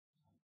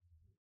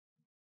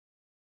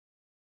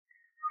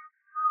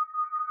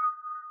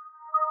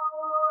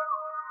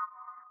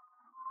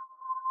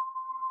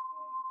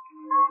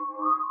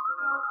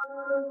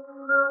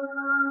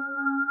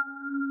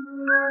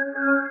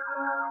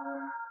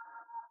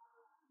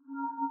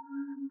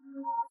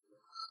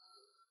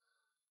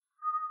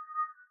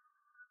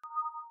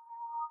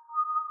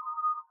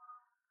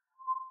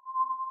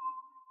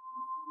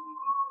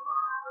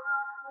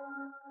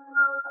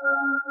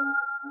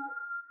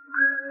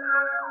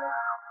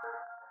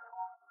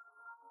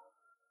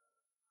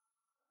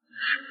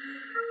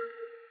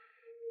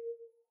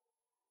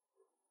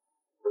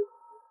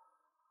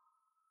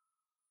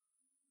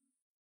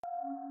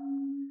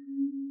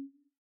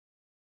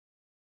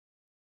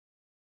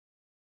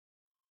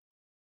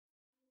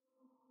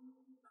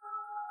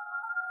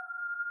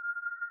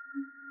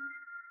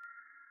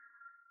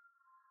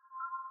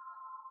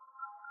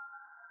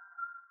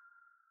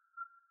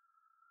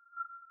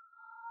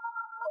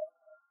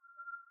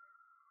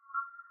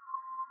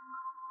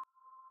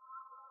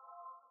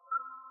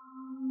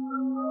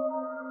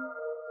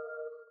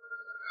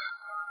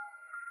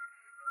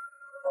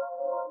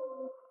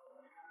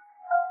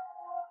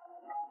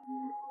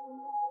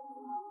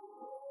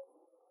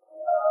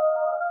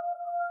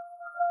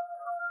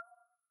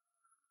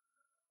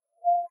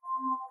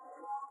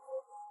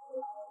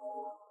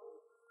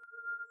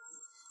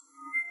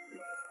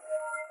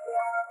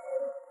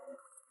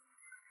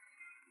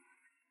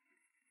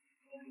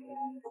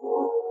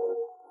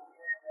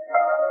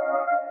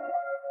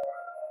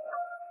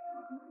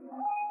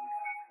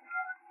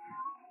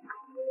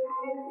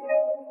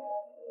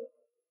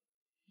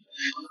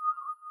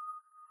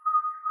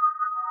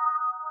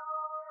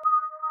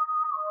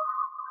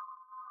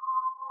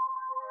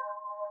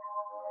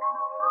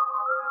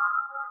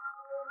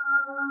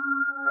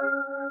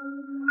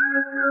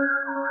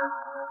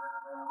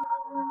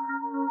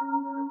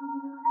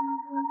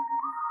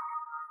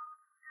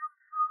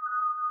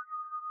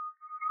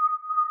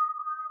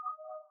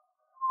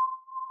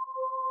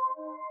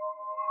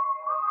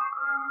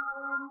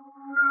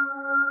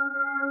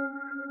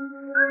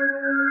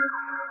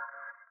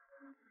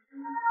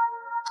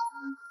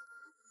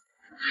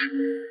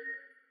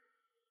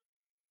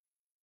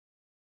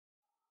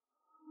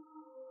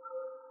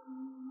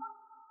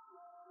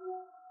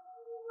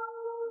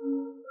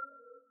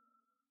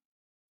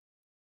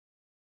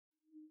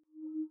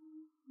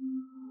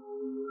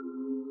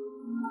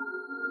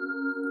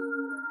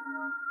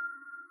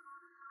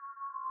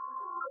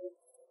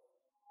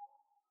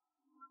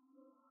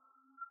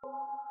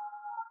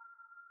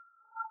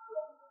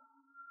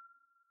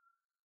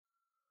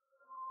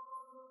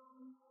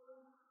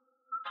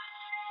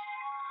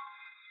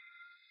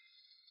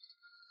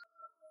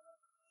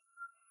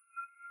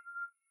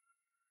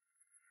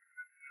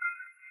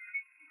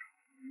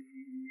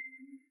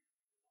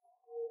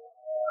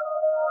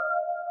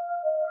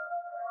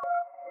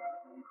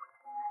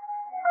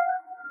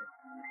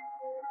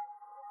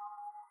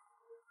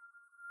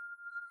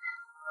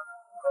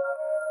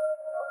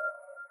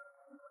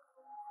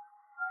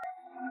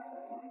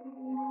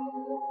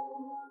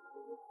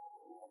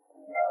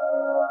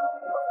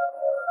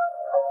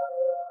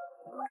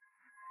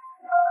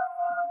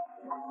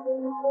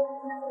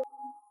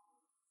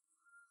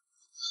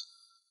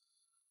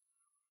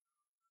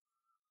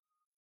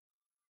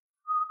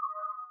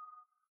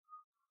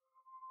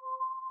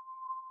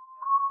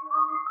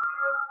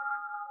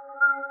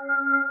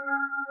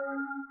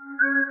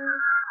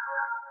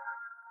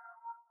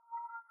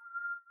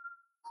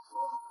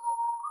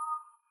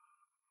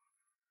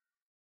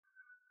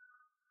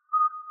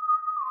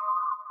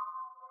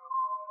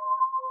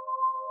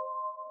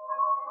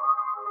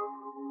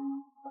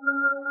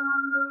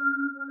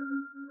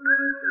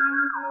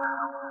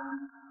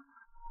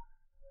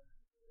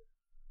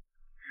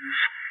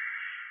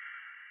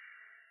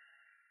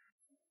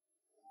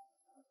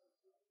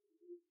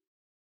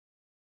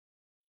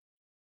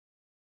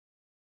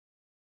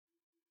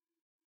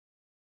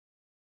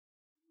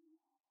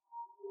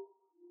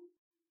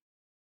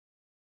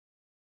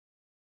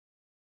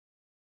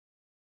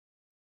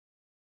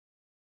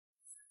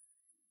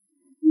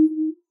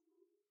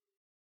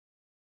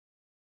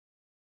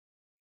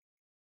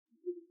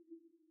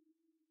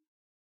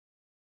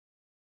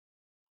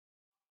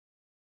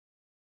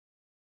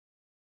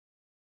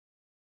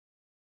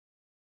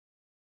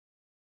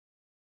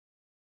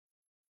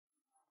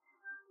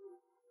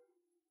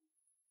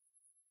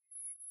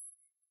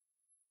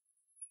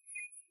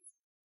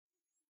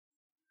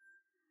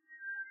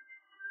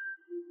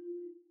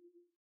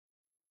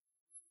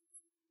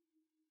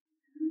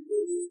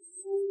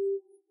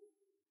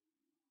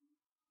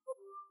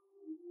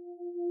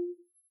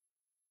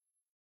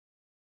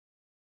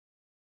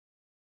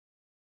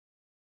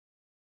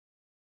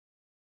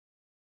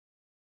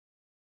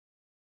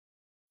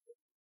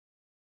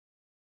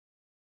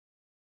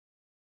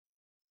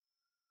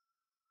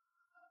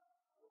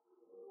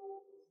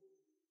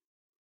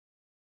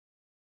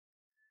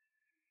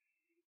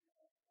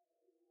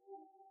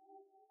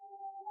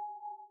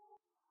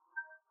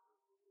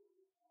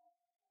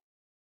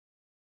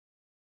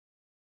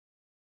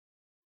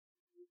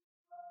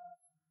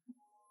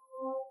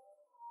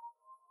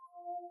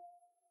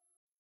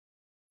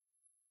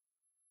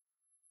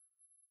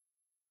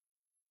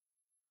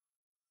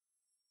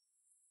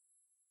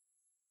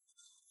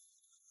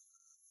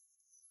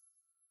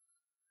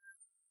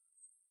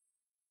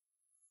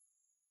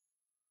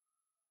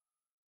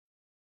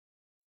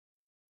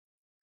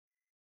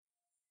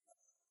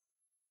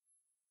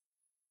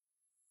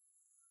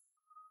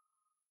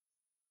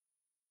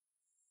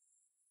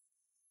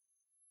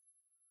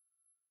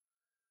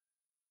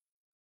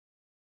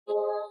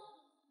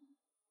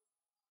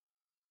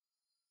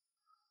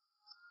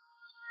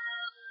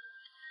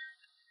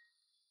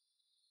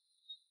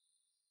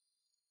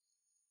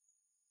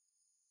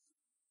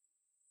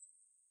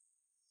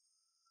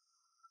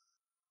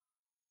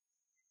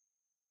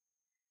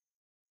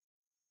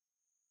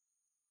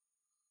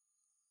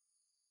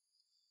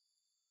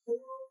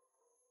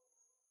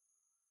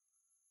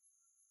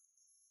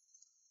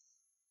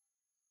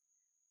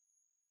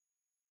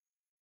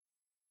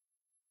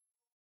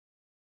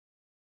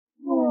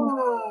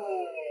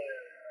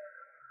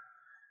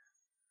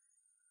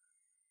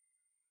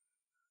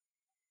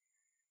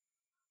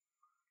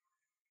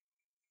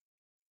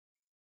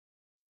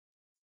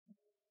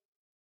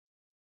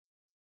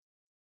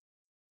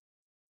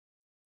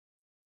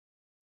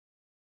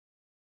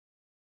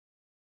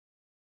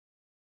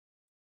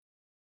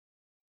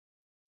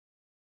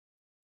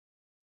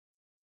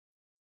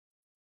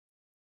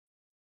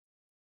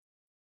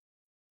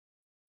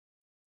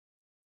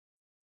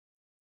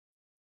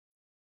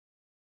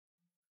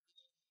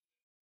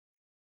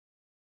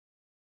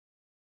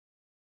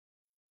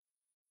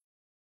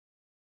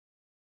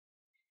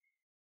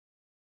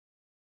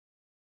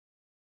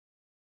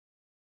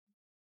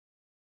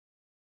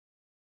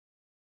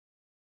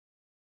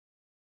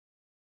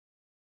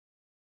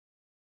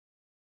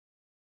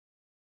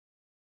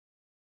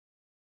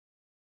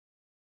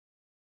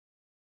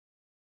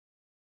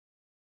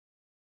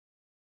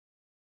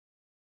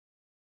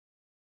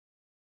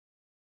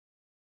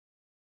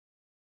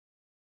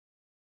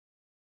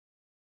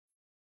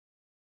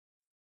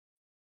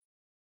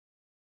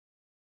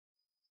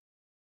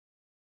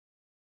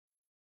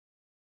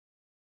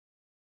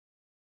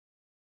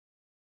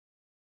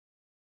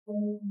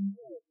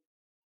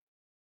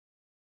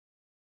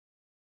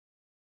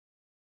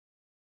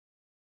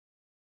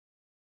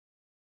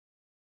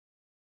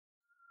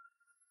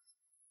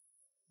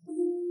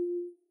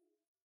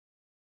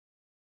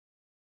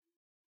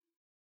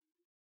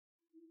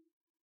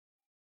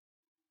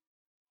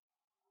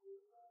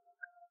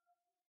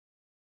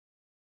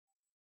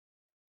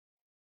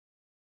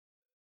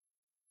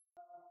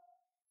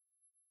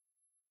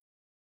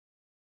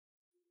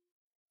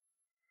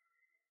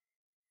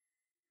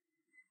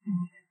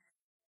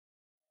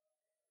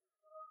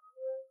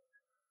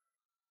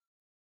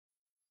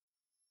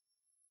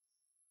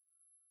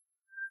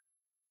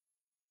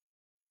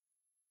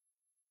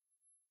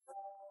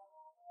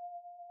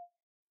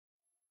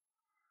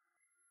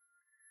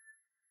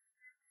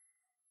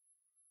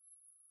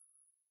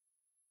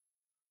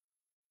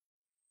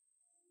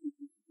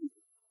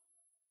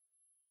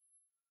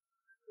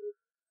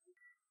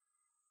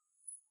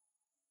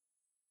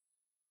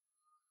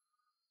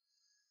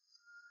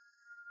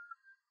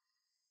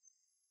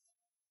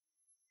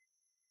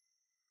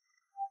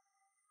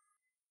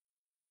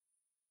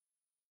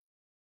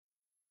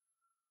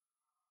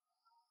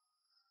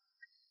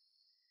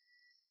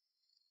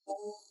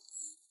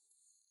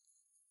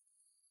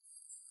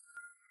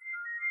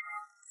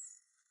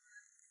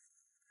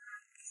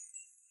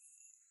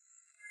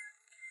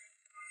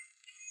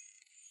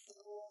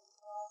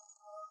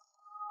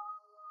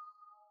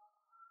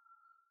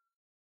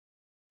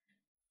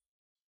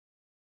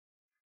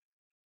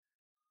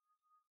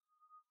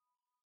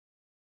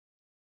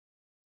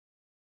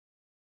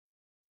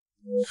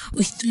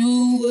We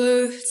threw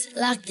words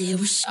like they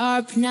were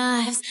sharp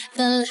knives,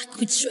 felt like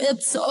we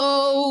tripped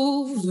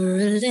over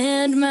a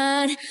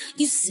landmine.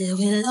 You said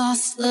we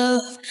lost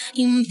love,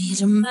 you made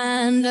your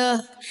mind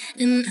up,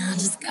 and I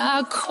just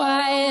got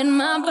quiet,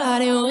 my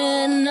body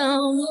went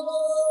numb.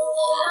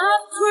 I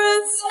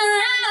prove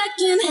that I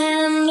can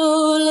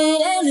handle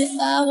it, and if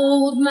I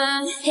hold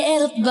my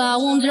head up I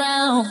won't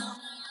drown.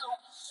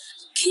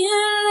 Can't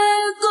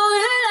let go,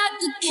 you're like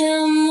a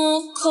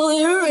chemical,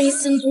 you're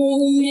racing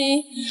through me.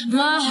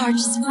 My heart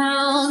just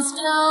pounds,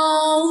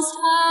 pounds,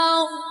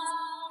 pounds.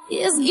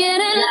 It's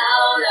getting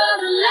louder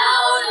and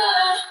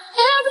louder.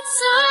 Every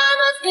time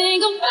I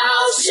think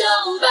about you,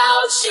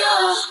 about you.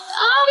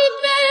 I'll be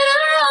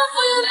better off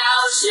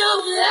without you,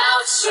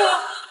 without you.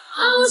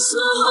 I wish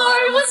my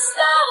heart would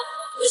stop,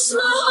 wish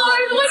my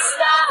heart would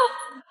stop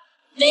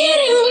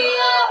beating me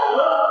up.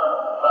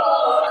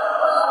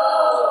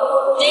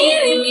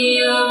 Beating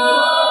me up,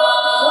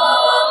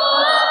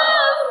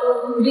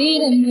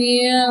 beating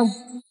me up.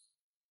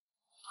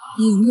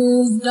 You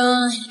moved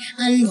on,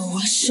 I know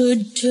I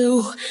should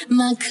too.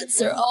 My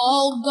cuts are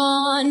all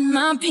gone,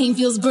 my pain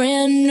feels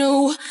brand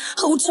new.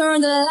 Who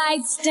turned the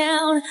lights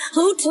down?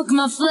 Who took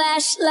my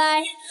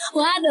flashlight?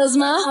 Why does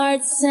my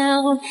heart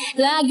sound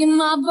like in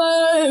my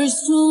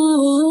burst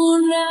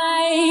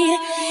tonight?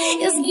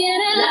 It's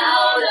getting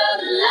louder,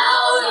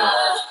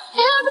 louder.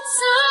 Every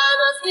time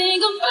I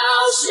think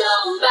about you,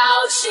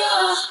 about you.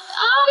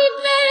 I'll be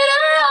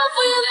better off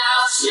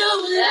without you,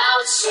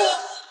 without you.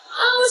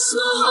 I wish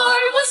my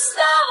heart would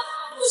stop,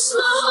 wish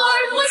my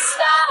heart would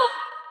stop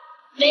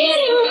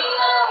beating me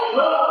up,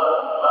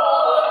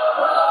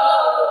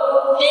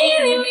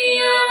 beating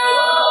me up,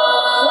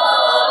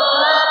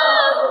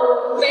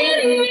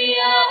 beating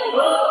me up.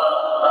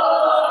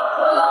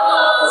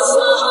 Wish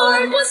my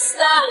heart would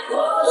stop,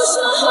 wish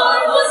my heart